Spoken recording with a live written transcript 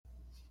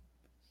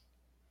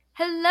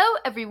Hello,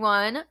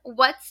 everyone.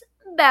 What's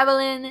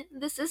Babylon?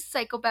 This is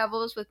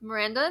Psychobabbles with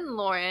Miranda and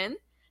Lauren.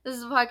 This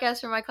is a podcast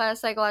for my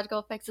class, Psychological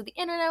Effects of the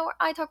Internet, where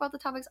I talk about the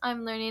topics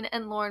I'm learning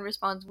and Lauren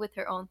responds with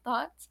her own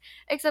thoughts.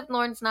 Except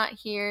Lauren's not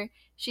here.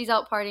 She's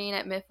out partying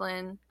at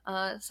Mifflin.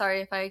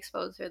 Sorry if I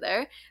exposed her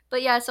there.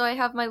 But yeah, so I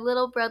have my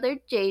little brother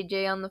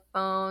JJ on the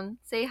phone.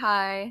 Say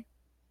hi.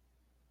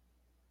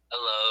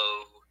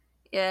 Hello.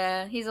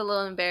 Yeah, he's a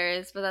little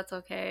embarrassed, but that's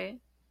okay.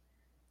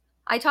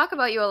 I talk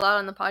about you a lot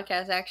on the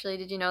podcast, actually.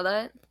 Did you know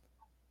that?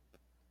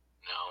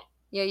 No.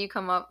 Yeah, you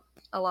come up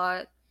a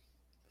lot.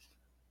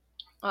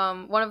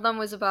 One of them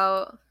was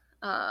about,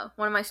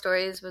 one of my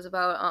stories was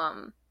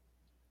about,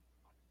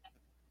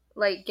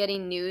 like,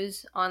 getting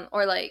news on,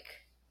 or, like,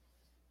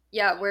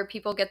 yeah, where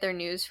people get their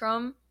news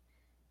from.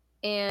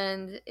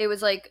 And it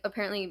was, like,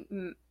 apparently,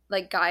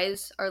 like,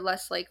 guys are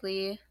less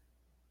likely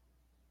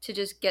to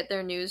just get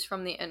their news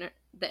from the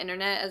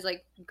internet as,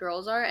 like,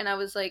 girls are. And I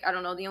was like, I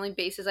don't know, the only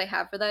basis I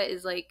have for that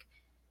is, like,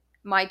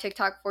 my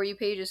TikTok For You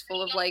page is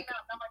full of, like,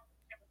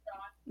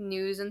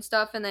 news and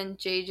stuff, and then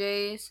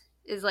JJ's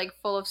is like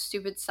full of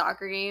stupid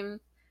soccer game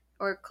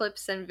or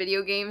clips and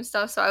video game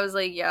stuff. So I was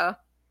like, yeah,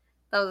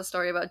 that was a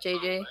story about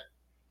JJ.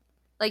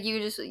 Like, you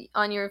just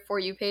on your For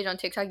You page on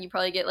TikTok, you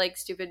probably get like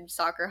stupid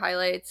soccer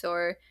highlights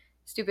or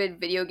stupid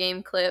video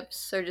game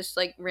clips or just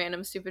like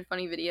random stupid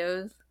funny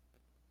videos.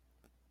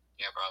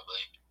 Yeah,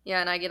 probably.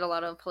 Yeah, and I get a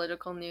lot of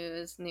political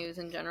news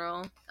in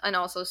general, and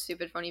also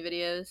stupid funny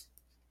videos.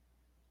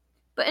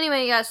 But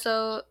anyway, yeah,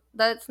 so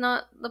that's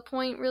not the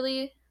point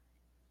really.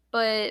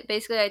 But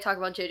basically, I talk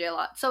about JJ a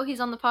lot. So he's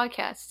on the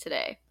podcast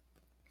today.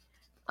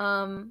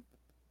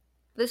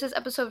 This is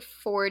episode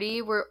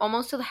 40. We're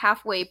almost to the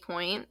halfway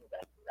point.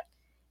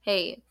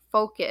 Hey,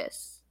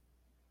 focus.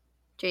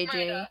 JJ.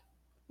 Miranda.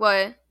 What?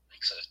 I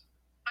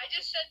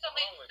just said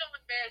something so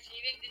embarrassing.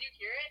 Did you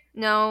hear it?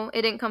 No,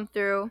 it didn't come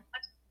through.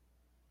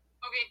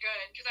 Okay,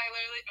 good. Because I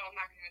literally... Oh, I'm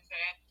not going to say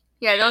it.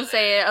 Yeah, don't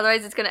say it.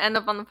 Otherwise, it's going to end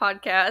up on the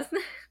podcast.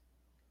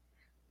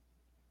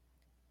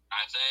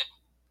 I said?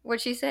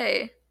 What'd she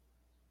say?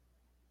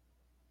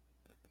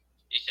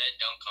 He said,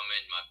 don't come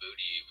in, my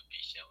booty would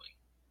be showing.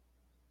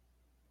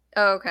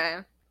 Oh,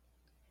 okay.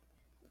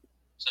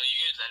 So you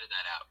can just edit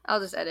that out. I'll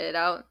just edit it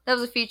out. That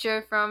was a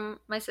feature from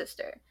my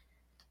sister.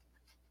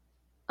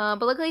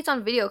 But luckily it's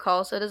on video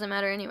call, so it doesn't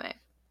matter anyway.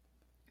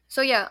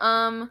 So yeah,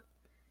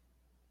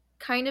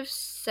 kind of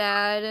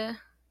sad.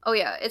 Oh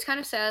yeah, it's kind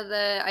of sad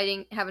that I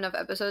didn't have enough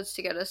episodes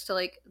to get us to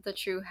like the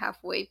true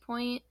halfway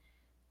point.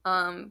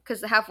 Because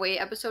the halfway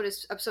episode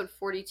is episode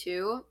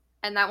 42,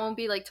 and that won't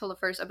be like till the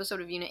first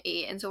episode of Unit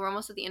 8, and so we're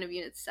almost at the end of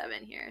Unit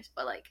 7 here.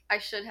 But like, I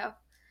should have.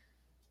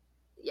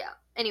 Yeah.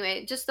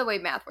 Anyway, just the way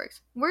math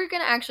works. We're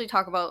gonna actually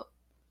talk about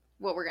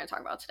what we're gonna talk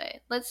about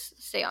today. Let's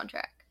stay on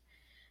track.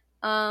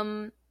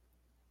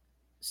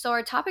 So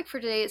our topic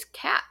for today is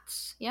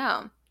cats.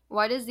 Yeah.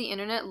 Why does the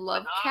internet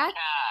love cats?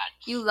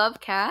 You love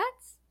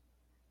cats?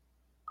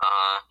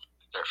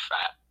 They're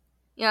fat.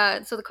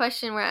 Yeah, so the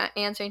question we're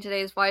answering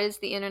today is, why does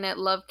the internet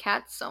love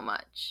cats so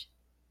much?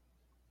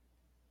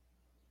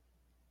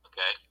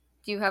 Okay.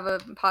 Do you have a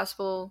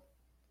possible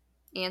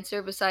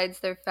answer besides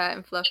they're fat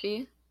and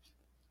fluffy?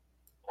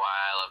 Why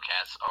I love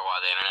cats, or why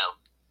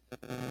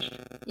the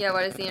internet... Yeah,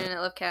 why does the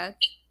internet love cats?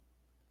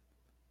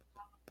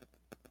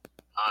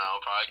 I don't know,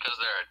 probably because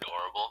they're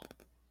adorable.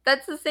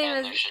 That's the same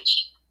And as...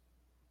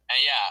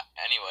 And yeah,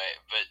 anyway,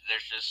 but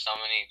there's just so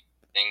many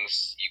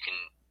things you can...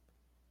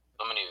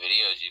 So many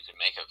videos you can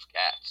make of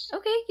cats.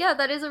 Okay, yeah,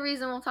 that is a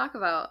reason we'll talk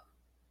about.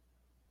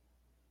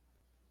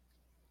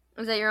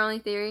 Is that your only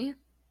theory?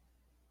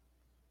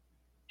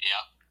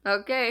 Yeah.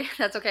 Okay,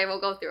 that's okay,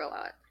 we'll go through a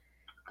lot.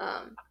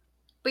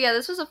 But yeah,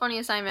 this was a funny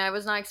assignment. I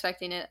was not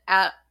expecting it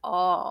at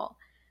all.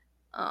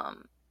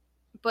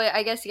 But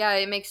I guess, yeah,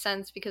 it makes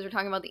sense because we're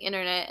talking about the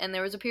internet, and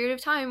there was a period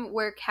of time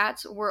where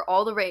cats were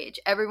all the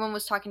rage. Everyone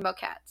was talking about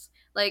cats.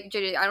 Like,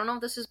 JJ, I don't know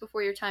if this is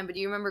before your time, but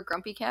do you remember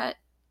Grumpy Cat?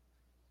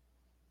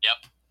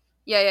 Yep.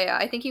 Yeah.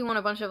 I think he won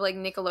a bunch of, like,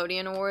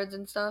 Nickelodeon awards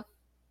and stuff.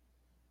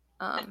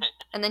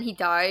 And then he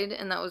died,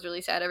 and that was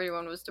really sad.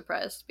 Everyone was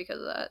depressed because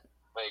of that.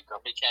 Wait,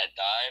 Grumpy Cat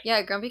died?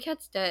 Yeah, Grumpy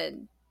Cat's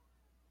dead.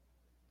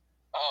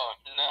 Oh,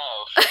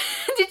 no.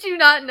 Did you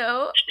not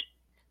know?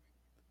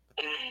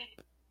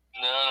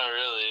 No, not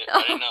really.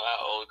 I didn't know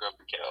how old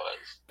Grumpy Cat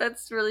was.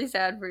 That's really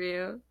sad for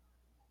you.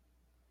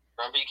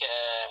 Grumpy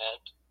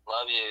Cat,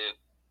 love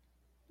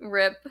you.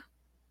 Rip.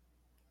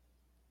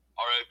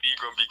 R.I.P.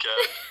 Grumpy Cat.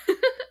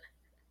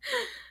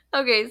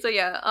 Okay, so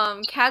yeah,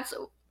 cats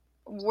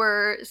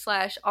were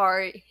 /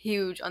 are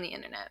huge on the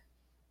internet.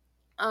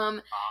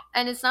 And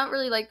it's not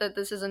really like that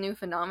this is a new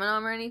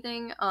phenomenon or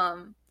anything,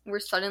 where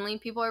suddenly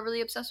people are really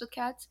obsessed with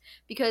cats,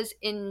 because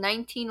in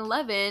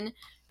 1911,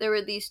 there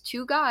were these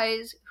two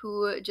guys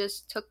who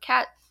just took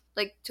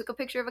a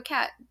picture of a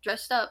cat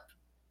dressed up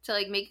to,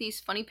 like, make these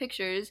funny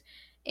pictures,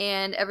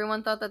 and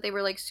everyone thought that they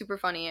were, like, super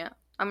funny.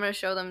 I'm going to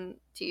show them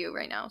to you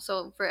right now.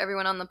 So for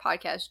everyone on the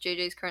podcast,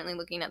 JJ's currently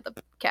looking at the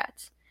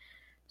cats.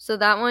 So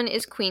that one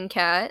is Queen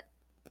Cat.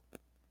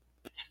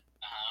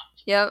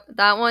 Yep,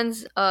 that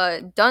one's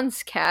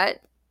Dunce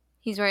Cat.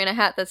 He's wearing a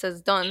hat that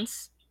says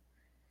Dunce.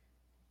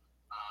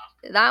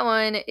 That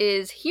one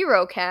is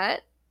Hero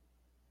Cat.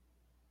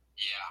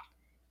 Yeah.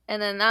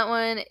 And then that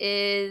one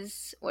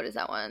is, what is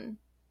that one?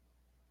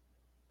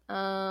 In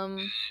a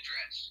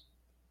dress.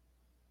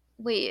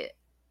 Wait.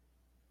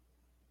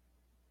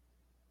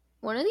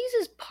 One of these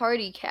is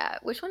Party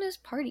Cat. Which one is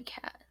Party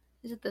Cat?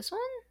 Is it this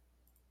one?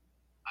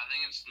 I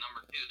think it's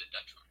number 2, the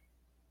Dutch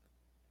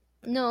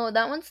one. No,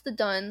 that one's the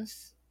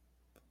Dunce.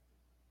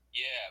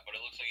 Yeah, but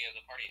it looks like he has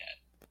a party hat.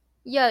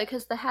 Yeah,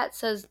 because the hat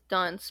says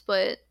Dunce,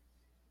 but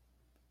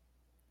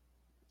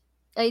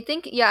I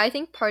think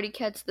Party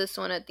Cat's this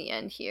one at the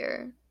end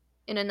here.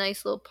 In a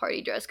nice little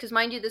party dress. Because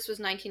mind you, this was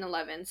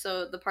 1911,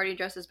 so the party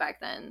dresses back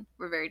then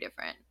were very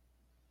different.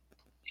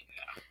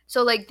 Yeah.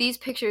 So, like, these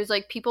pictures,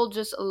 like, people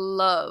just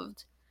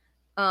loved.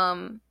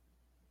 But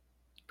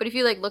if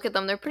you, like, look at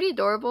them, they're pretty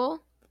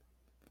adorable.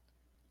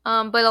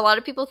 But a lot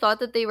of people thought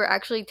that they were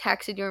actually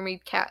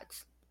taxidermied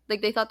cats.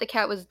 Like, they thought the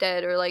cat was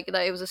dead or, like,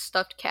 that it was a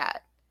stuffed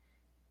cat.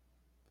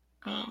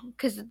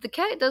 Because the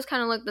cat does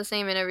kind of look the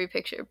same in every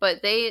picture.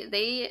 But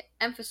they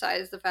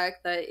emphasized the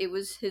fact that it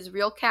was his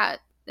real cat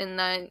and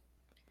that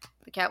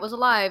the cat was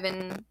alive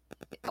and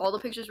all the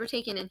pictures were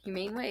taken in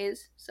humane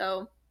ways.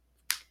 So,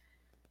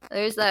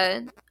 there's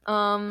that.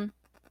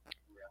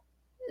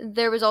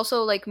 There was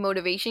also, like,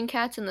 motivation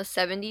cats in the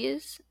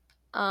 70s.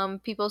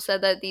 People said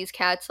that these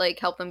cats, like,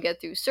 help them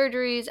get through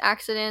surgeries,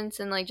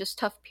 accidents, and, like, just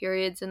tough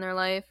periods in their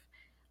life.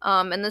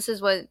 And this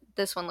is what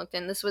this one looked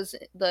in. This was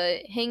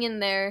the hang in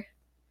there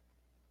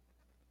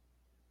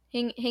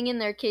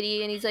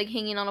kitty, and he's, like,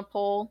 hanging on a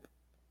pole.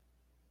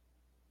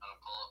 On a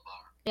pull-up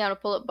bar. Yeah, on a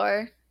pull-up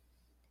bar.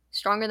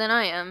 Stronger than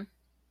I am.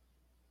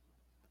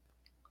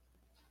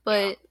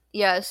 But,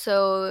 yeah,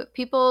 so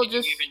people Can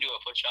just... you even do a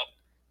push-up?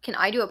 Can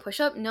I do a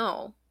push-up?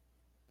 No.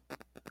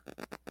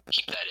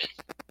 Keep that in.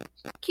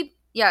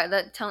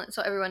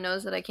 So everyone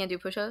knows that I can't do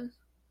push-ups?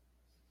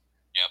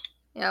 Yep.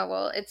 Yeah,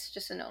 well, it's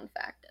just a known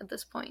fact at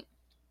this point.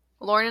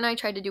 Lauren and I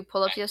tried to do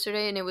pull-ups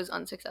yesterday, and it was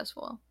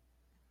unsuccessful.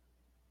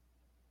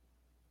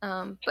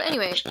 But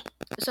anyway,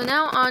 so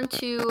now on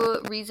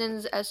to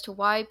reasons as to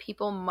why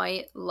people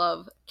might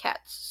love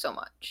cats so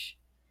much.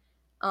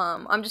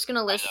 I'm just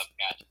gonna list... I love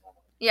cats.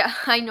 Yeah,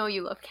 I know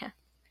you love cats.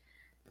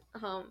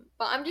 But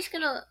I'm just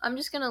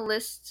gonna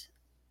list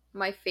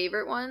my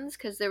favorite ones,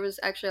 because there was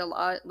actually a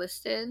lot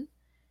listed.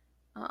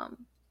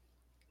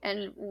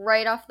 And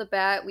right off the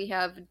bat, we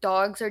have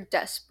dogs are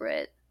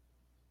desperate.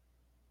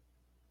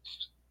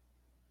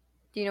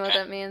 Do you know what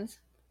that means?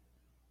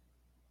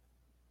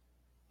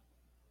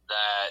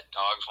 That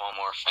dogs want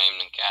more fame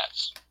than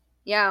cats.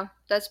 Yeah,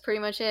 that's pretty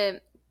much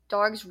it.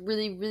 Dogs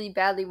really, really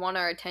badly want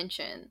our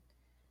attention.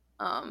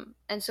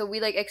 And so we,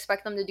 like,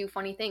 expect them to do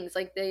funny things.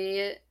 Like,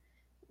 they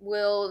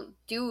will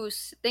do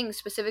things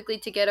specifically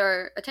to get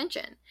our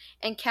attention.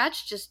 And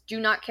cats just do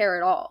not care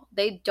at all.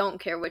 They don't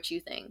care what you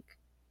think.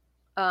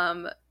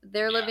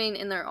 They're living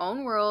in their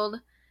own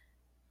world.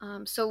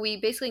 So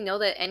we basically know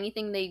that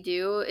anything they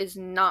do is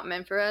not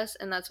meant for us,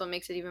 and that's what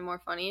makes it even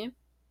more funny.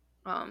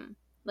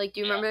 Like,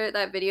 do you remember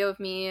that video of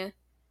me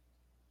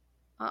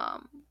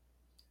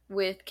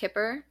with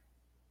Kipper?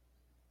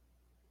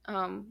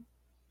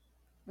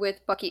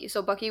 With Bucky.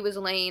 So Bucky was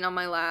laying on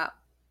my lap,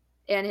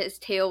 and his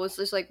tail was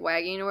just, like,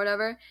 wagging or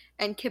whatever,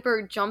 and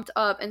Kipper jumped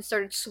up and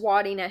started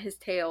swatting at his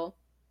tail.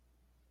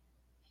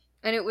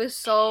 And it was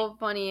so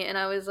funny, and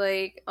I was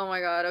like, oh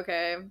my god,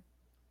 okay.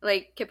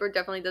 Like, Kipper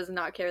definitely does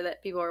not care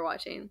that people are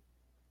watching.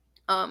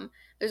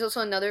 There's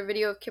also another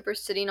video of Kipper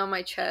sitting on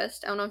my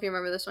chest. I don't know if you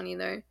remember this one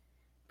either.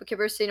 But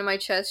Kipper's sitting on my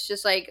chest,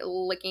 just, like,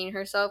 licking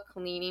herself,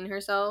 cleaning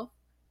herself.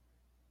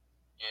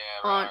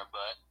 Yeah, on her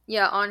butt.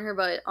 Yeah, on her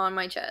butt, on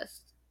my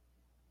chest.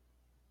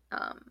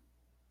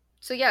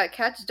 So yeah,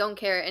 cats don't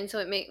care, and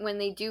so when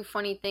they do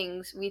funny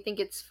things, we think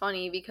it's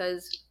funny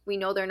because we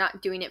know they're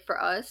not doing it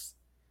for us.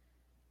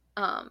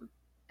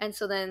 And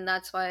so then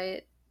that's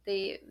why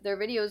their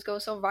videos go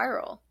so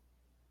viral.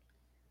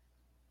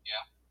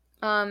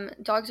 Yeah.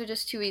 Dogs are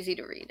just too easy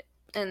to read,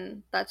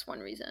 and that's one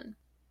reason.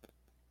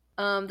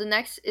 The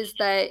next is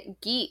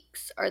that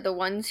geeks are the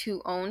ones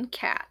who own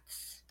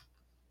cats.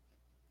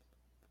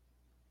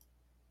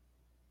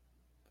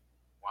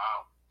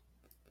 Wow.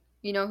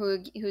 You know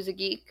who's a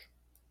geek?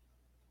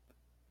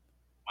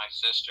 My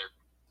sister.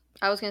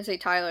 I was gonna say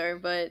Tyler,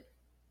 but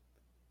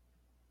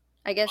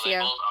I guess Well,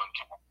 yeah. Both own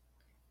cats.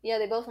 Yeah,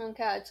 they both own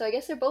cats, so I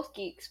guess they're both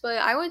geeks. But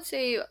I would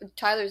say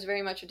Tyler's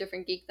very much a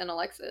different geek than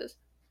Alexis.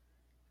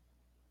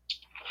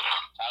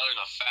 Tyler's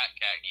a fat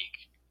cat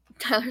geek.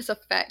 Tyler's a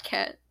fat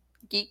cat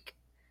geek.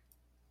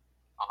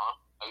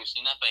 Have you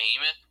seen that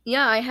behemoth?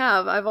 Yeah, I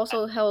have. I've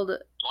also held...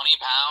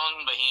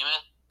 20-pound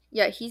behemoth?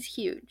 Yeah, he's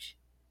huge.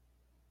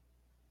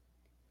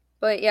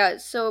 But yeah,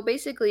 so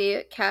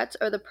basically, cats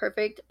are the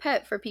perfect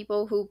pet for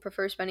people who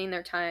prefer spending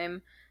their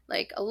time,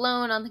 like,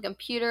 alone on the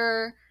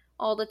computer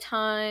all the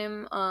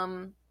time.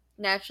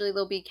 Naturally,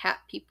 they'll be cat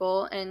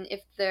people, and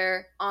if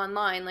they're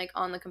online, like,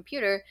 on the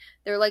computer,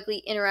 they're likely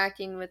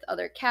interacting with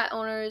other cat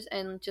owners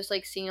and just,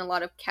 like, seeing a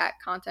lot of cat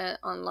content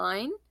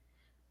online.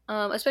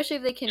 Especially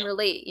if they can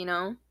relate, you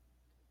know?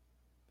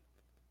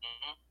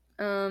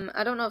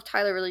 I don't know if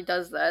Tyler really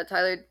does that.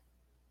 Tyler,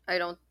 I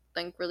don't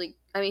think really.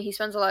 I mean, he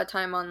spends a lot of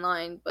time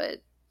online,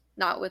 but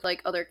not with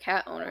like other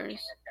cat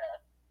owners.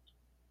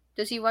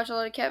 Does he watch a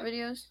lot of cat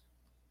videos?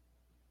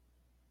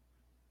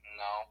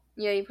 No.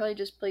 Yeah, he probably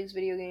just plays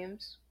video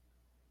games.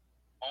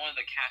 Only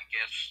the cat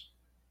gifs.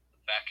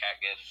 The fat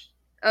cat gifs.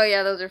 Oh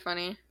yeah, those are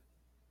funny.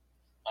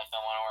 Like the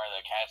one where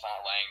the cat's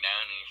not laying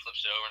down and he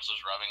flips it over and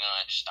starts rubbing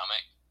on its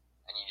stomach,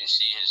 and you just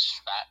see his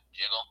fat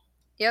jiggle.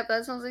 Yep,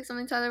 that sounds like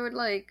something Tyler would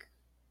like.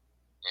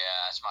 Yeah,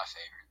 that's my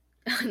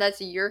favorite.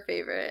 That's your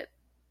favorite.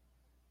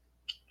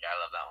 Yeah, I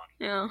love that one.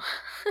 Yeah.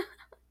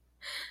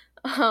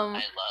 I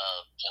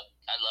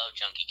love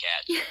chunky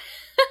cats.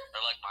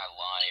 They're like my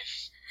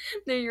life.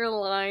 They're your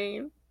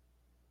line.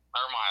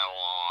 They're my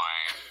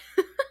life.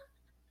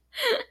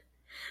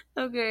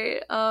 Okay,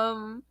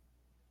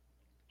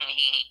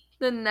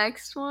 the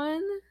next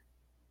one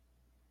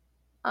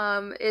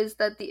is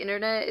that the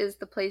internet is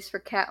the place for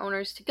cat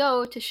owners to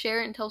go to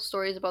share and tell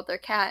stories about their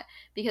cat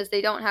because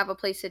they don't have a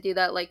place to do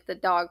that like the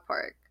dog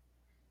park.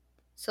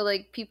 So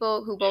like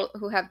people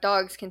who have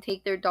dogs can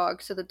take their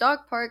dogs to the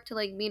dog park to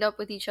like meet up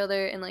with each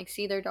other and like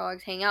see their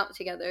dogs hang out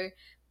together,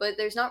 but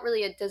there's not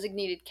really a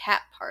designated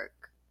cat park.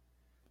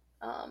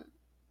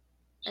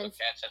 So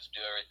cats have to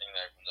do everything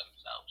there for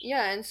themselves.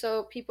 Yeah, and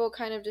so people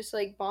kind of just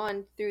like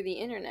bond through the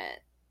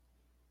internet.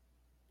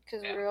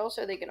 Because where else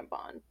are they gonna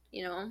bond?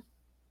 You know.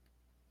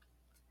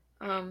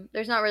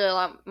 There's not really a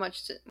lot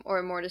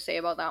more to say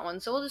about that one,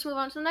 so we'll just move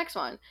on to the next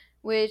one,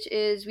 which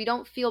is we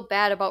don't feel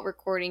bad about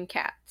recording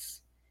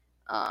cats.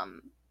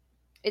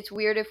 It's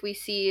weird if we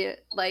see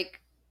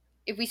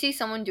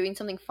someone doing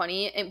something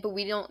funny, but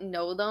we don't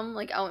know them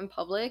like out in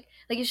public.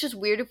 Like it's just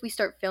weird if we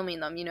start filming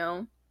them, you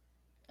know.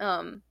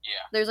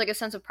 There's like a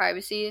sense of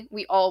privacy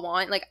we all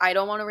want. Like I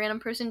don't want a random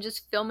person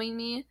just filming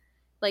me,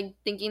 like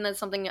thinking that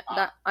something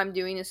that I'm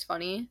doing is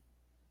funny.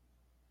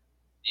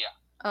 Yeah.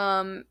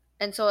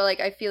 And so like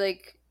I feel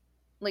like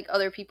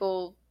other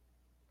people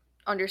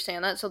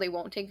understand that, so they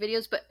won't take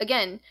videos. But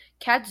again,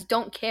 cats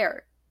don't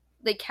care.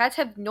 Like cats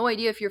have no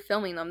idea if you're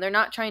filming them. They're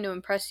not trying to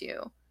impress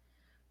you.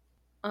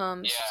 So you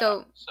can just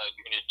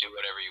do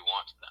whatever you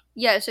want to them.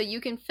 Yeah, so you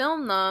can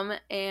film them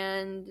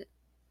and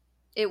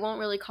it won't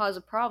really cause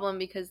a problem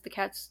because the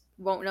cats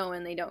won't know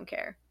and they don't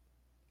care.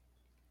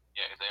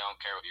 Yeah, because they don't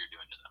care what you're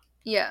doing to them.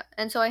 Yeah,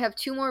 and so I have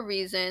two more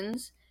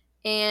reasons,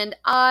 and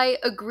I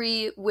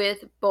agree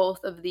with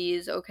both of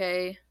these,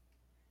 okay?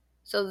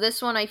 So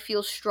this one I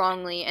feel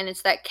strongly, and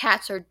it's that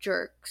cats are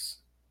jerks.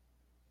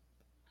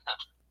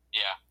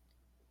 Yeah.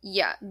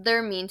 Yeah,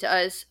 they're mean to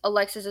us.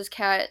 Alexis's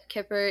cat,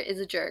 Kipper, is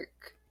a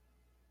jerk.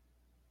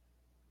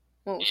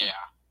 Yeah, I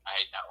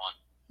hate that one.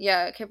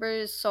 Yeah, Kipper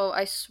is so,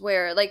 I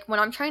swear, like, when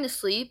I'm trying to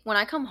sleep, when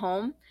I come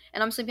home,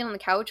 and I'm sleeping on the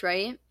couch,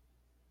 right?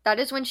 That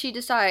is when she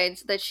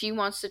decides that she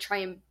wants to try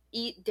and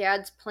eat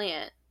Dad's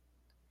plant.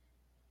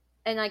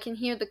 And I can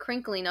hear the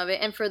crinkling of it,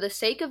 and for the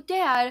sake of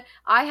Dad,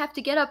 I have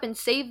to get up and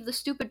save the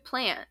stupid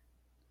plant.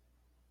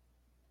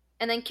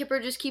 And then Kipper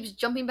just keeps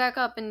jumping back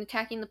up and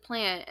attacking the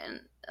plant,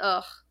 and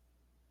ugh.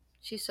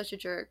 She's such a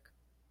jerk.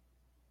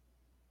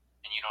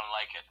 And you don't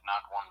like it,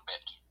 not one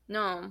bit.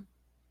 No.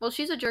 Well,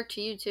 she's a jerk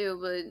to you too,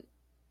 but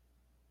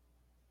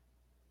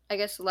I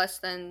guess less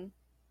than,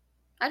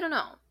 I don't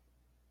know.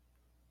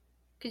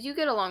 Because you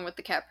get along with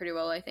the cat pretty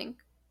well, I think.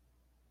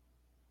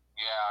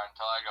 Yeah,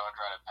 until I go and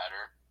try to pet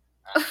her,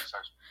 and she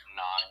starts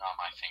gnawing on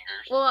my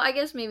fingers. Well, I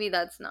guess maybe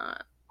that's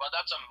not. But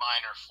that's a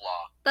minor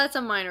flaw. That's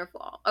a minor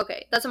flaw.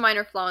 Okay, that's a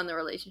minor flaw in the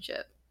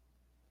relationship.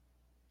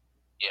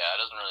 Yeah, it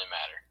doesn't really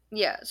matter.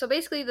 Yeah, so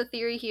basically the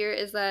theory here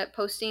is that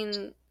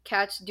posting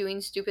cats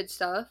doing stupid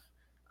stuff,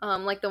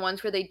 like the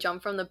ones where they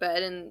jump from the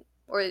bed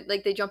or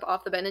like they jump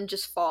off the bed and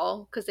just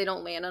fall because they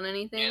don't land on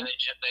anything. Yeah,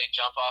 they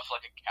jump off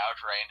like a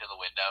couch right into the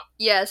window.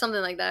 Yeah,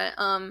 something like that.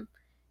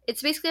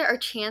 It's basically our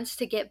chance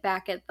to get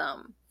back at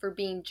them for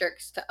being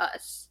jerks to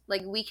us.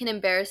 Like we can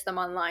embarrass them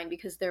online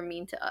because they're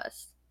mean to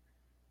us.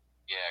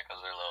 Yeah,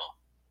 because they're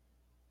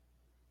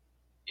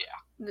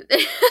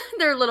little. Yeah.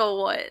 They're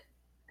little what?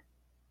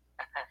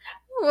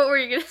 What were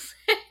you gonna say?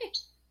 No,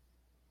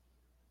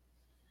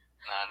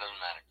 it doesn't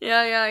matter.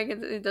 Yeah,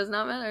 it does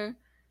not matter.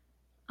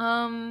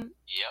 Yep.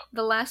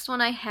 The last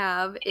one I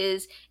have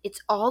is it's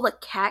all a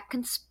cat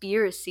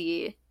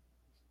conspiracy.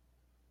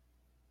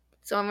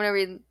 So I'm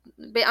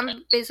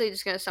basically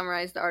just gonna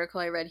summarize the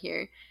article I read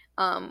here,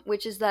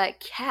 which is that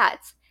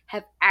cats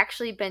have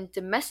actually been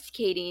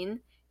domesticating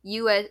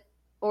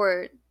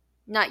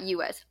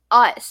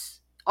us,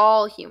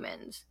 all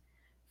humans,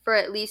 for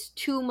at least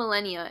 2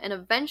 millennia, and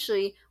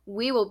eventually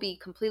we will be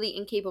completely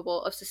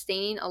incapable of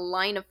sustaining a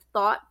line of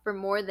thought for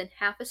more than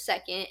half a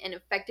second and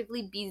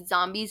effectively be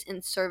zombies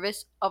in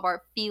service of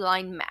our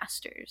feline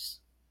masters.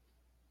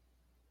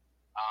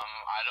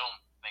 I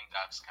don't think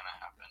that's gonna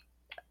happen.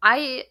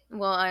 I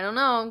don't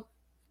know.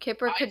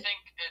 Kipper could. I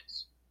think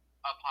it's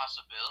a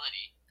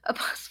possibility. A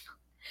possibility.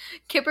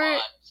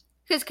 Kipper,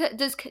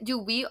 because do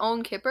we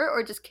own Kipper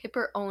or does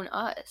Kipper own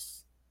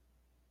us?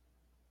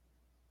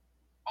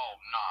 Oh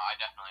no, I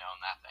definitely own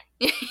that thing.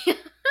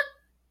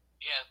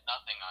 He has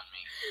nothing on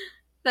me.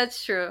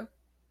 That's true.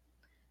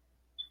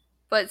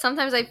 But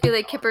sometimes I feel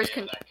like Kipper's that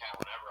cat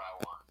whenever I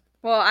want.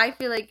 well, I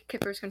feel like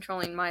Kipper's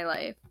controlling my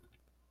life.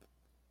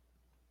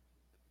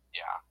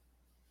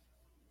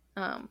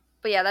 Yeah.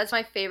 But yeah, that's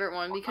my favorite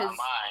one because Not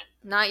mine.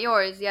 not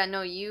yours. Yeah,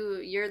 no,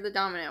 you're the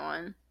dominant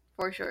one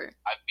for sure.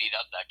 I beat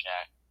up that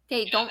cat.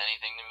 Hey, He don't. does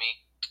anything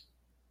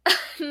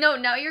to me. No,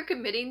 now you're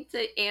committing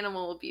to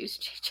animal abuse,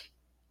 JJ.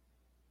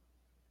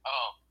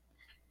 Oh.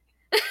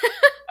 I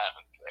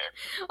don't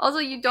care. Also,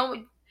 you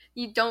don't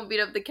beat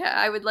up the cat.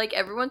 I would like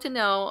everyone to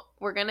know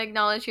we're gonna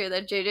acknowledge here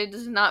that JJ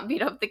does not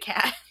beat up the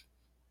cat.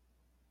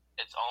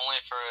 It's only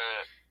for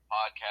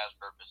podcast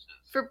purposes.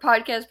 For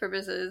podcast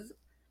purposes.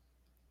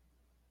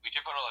 We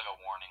should put like a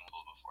warning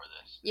label before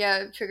this.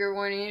 Yeah, trigger These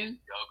warning.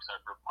 jokes are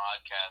for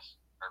podcast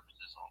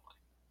purposes only.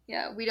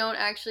 Yeah, we don't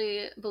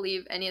actually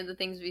believe any of the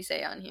things we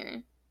say on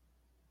here.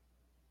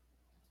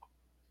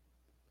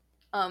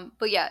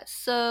 But yeah,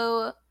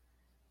 so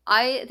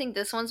I think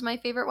this one's my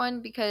favorite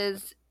one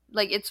because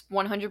like it's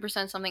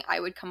 100% something I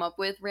would come up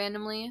with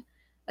randomly,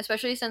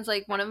 especially since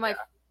like one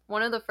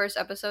of the first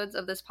episodes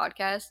of this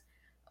podcast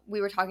we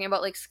were talking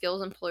about like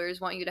skills employers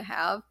want you to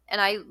have, and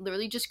I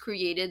literally just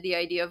created the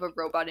idea of a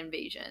robot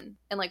invasion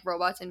and like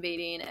robots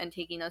invading and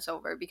taking us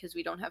over because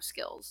we don't have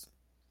skills.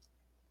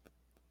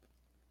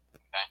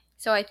 Okay.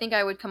 So I think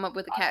I would come up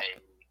with a cat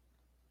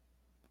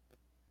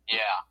Yeah.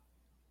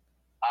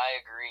 I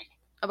agree.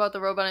 about the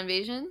robot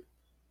invasion.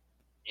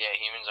 Yeah,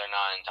 humans are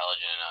not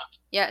intelligent enough.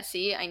 Yeah,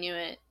 see, I knew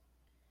it.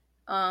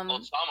 Well,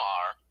 some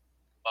are,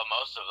 but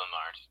most of them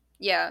aren't.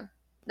 Yeah,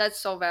 that's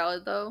so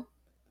valid though.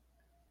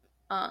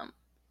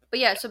 But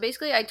yeah, so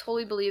basically I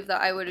totally believe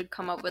that I would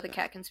come up with a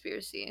cat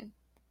conspiracy.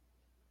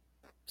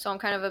 So I'm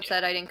kind of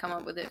upset I didn't come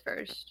up with it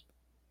first.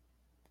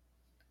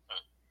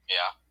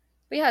 Yeah.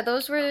 But yeah,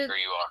 those were I'm sure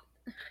you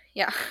are.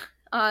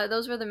 yeah.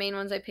 Those were the main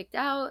ones I picked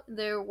out.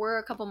 There were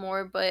a couple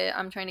more, but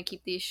I'm trying to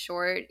keep these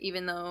short,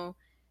 even though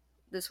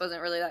this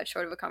wasn't really that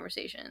short of a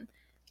conversation.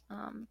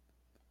 But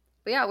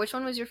yeah, which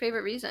one was your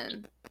favorite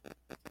reason?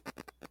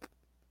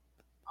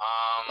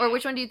 Or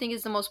which one do you think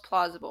is the most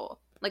plausible?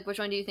 Like, which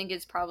one do you think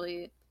is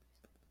probably...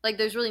 Like,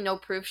 there's really no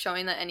proof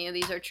showing that any of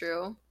these are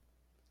true.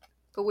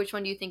 But which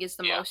one do you think is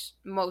the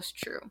most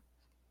true?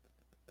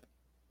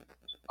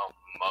 Oh,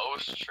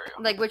 most true.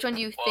 Like, which one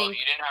do you Well, think... if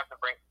you didn't have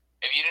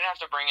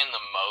to bring in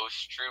the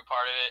most true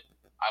part of it,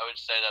 I would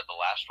say that the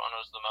last one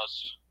was the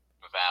most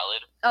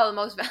valid. Oh, the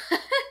most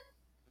valid.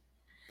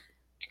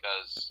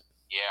 Because,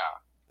 yeah.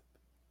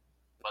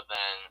 But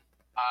then,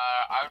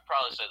 I would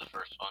probably say the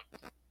first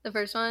one. The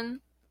first one?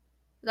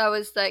 That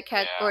was that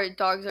cat Yeah. or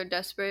dogs are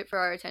desperate for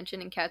our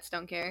attention and cats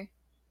don't care.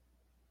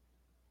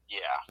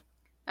 Yeah.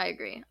 I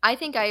agree. I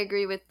think I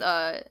agree with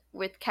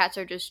cats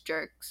are just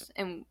jerks,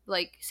 and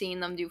like seeing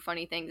them do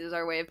funny things is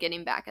our way of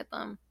getting back at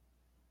them.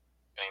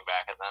 Getting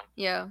back at them.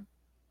 Yeah.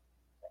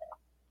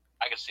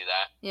 I can see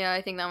that. Yeah,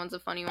 I think that one's a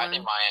funny one. I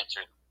think my answer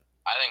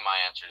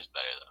is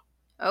better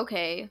though.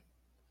 Okay.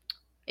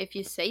 If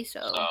you say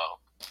so. So,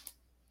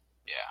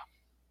 yeah.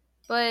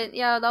 But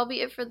yeah, that'll be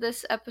it for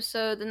this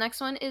episode. The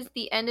next one is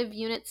the end of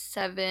Unit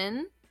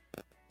 7.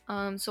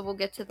 So we'll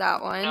get to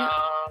that one.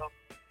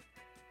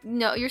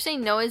 No, you're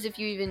saying no as if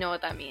you even know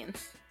what that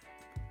means.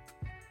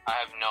 I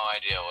have no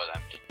idea what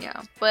that means.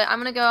 Yeah, but I'm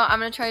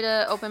gonna try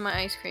to open my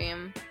ice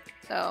cream.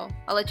 So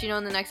I'll let you know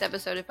in the next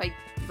episode if I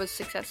was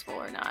successful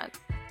or not.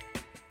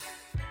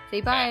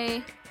 Say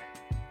bye.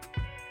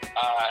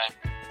 Bye.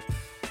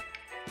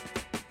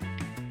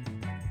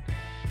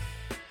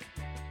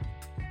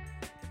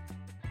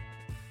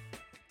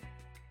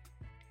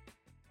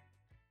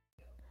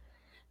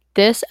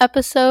 This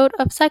episode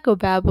of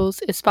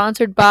Psychobabbles is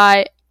sponsored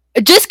by...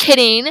 Just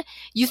kidding!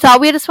 You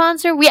thought we had a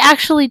sponsor? We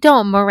actually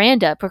don't.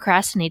 Miranda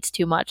procrastinates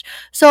too much.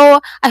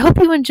 So I hope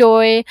you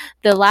enjoy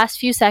the last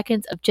few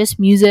seconds of just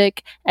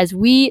music as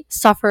we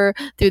suffer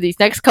through these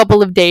next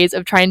couple of days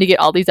of trying to get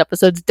all these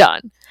episodes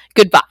done.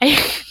 Goodbye.